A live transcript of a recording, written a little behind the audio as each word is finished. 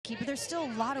key, but there's still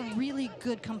a lot of really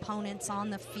good components on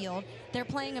the field. They're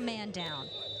playing a man down,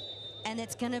 and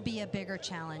it's going to be a bigger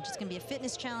challenge. It's going to be a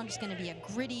fitness challenge. It's going to be a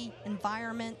gritty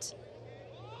environment.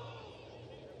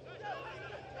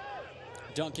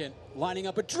 Duncan lining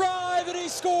up a drive, and he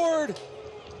scored!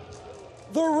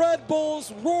 The Red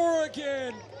Bulls roar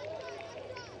again.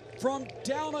 From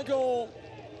down a goal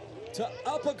to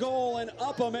up a goal and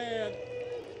up a man.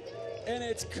 And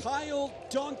it's Kyle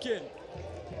Duncan,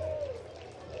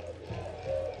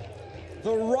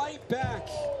 the right back.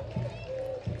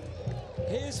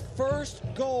 His first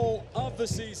goal of the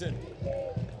season.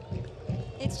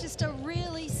 It's just a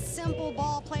really simple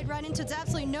ball played right into. It's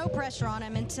absolutely no pressure on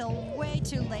him until way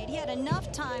too late. He had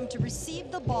enough time to receive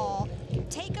the ball,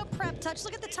 take a prep touch.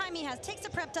 Look at the time he has. Takes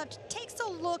a prep touch, takes a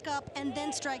look up, and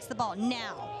then strikes the ball.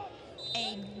 Now,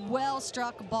 a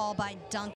well-struck ball by Duncan.